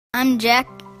I'm Jack,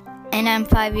 and I'm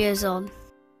 5 years old.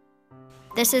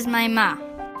 This is my Ma.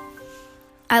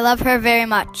 I love her very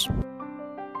much.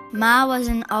 Ma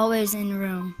wasn't always in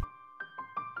room.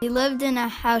 We lived in a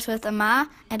house with a Ma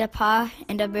and a Pa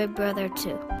and a big brother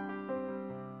too.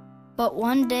 But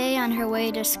one day on her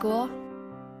way to school,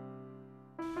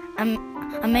 a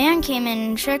man came in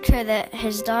and tricked her that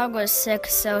his dog was sick,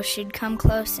 so she'd come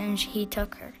close and he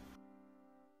took her.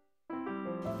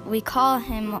 We call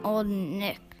him Old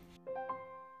Nick.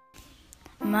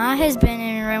 Ma has been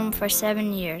in a room for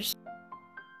 7 years.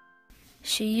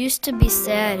 She used to be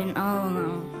sad and all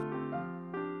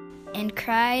alone, and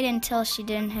cried until she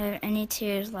didn't have any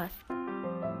tears left.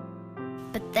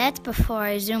 But that's before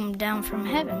I zoomed down from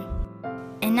heaven,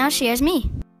 and now she has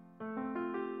me.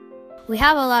 We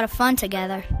have a lot of fun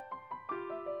together.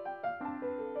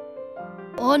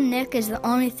 Old Nick is the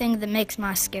only thing that makes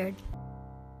Ma scared.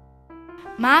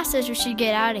 Ma says we should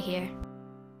get out of here.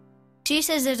 She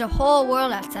says there's a whole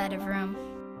world outside of her room.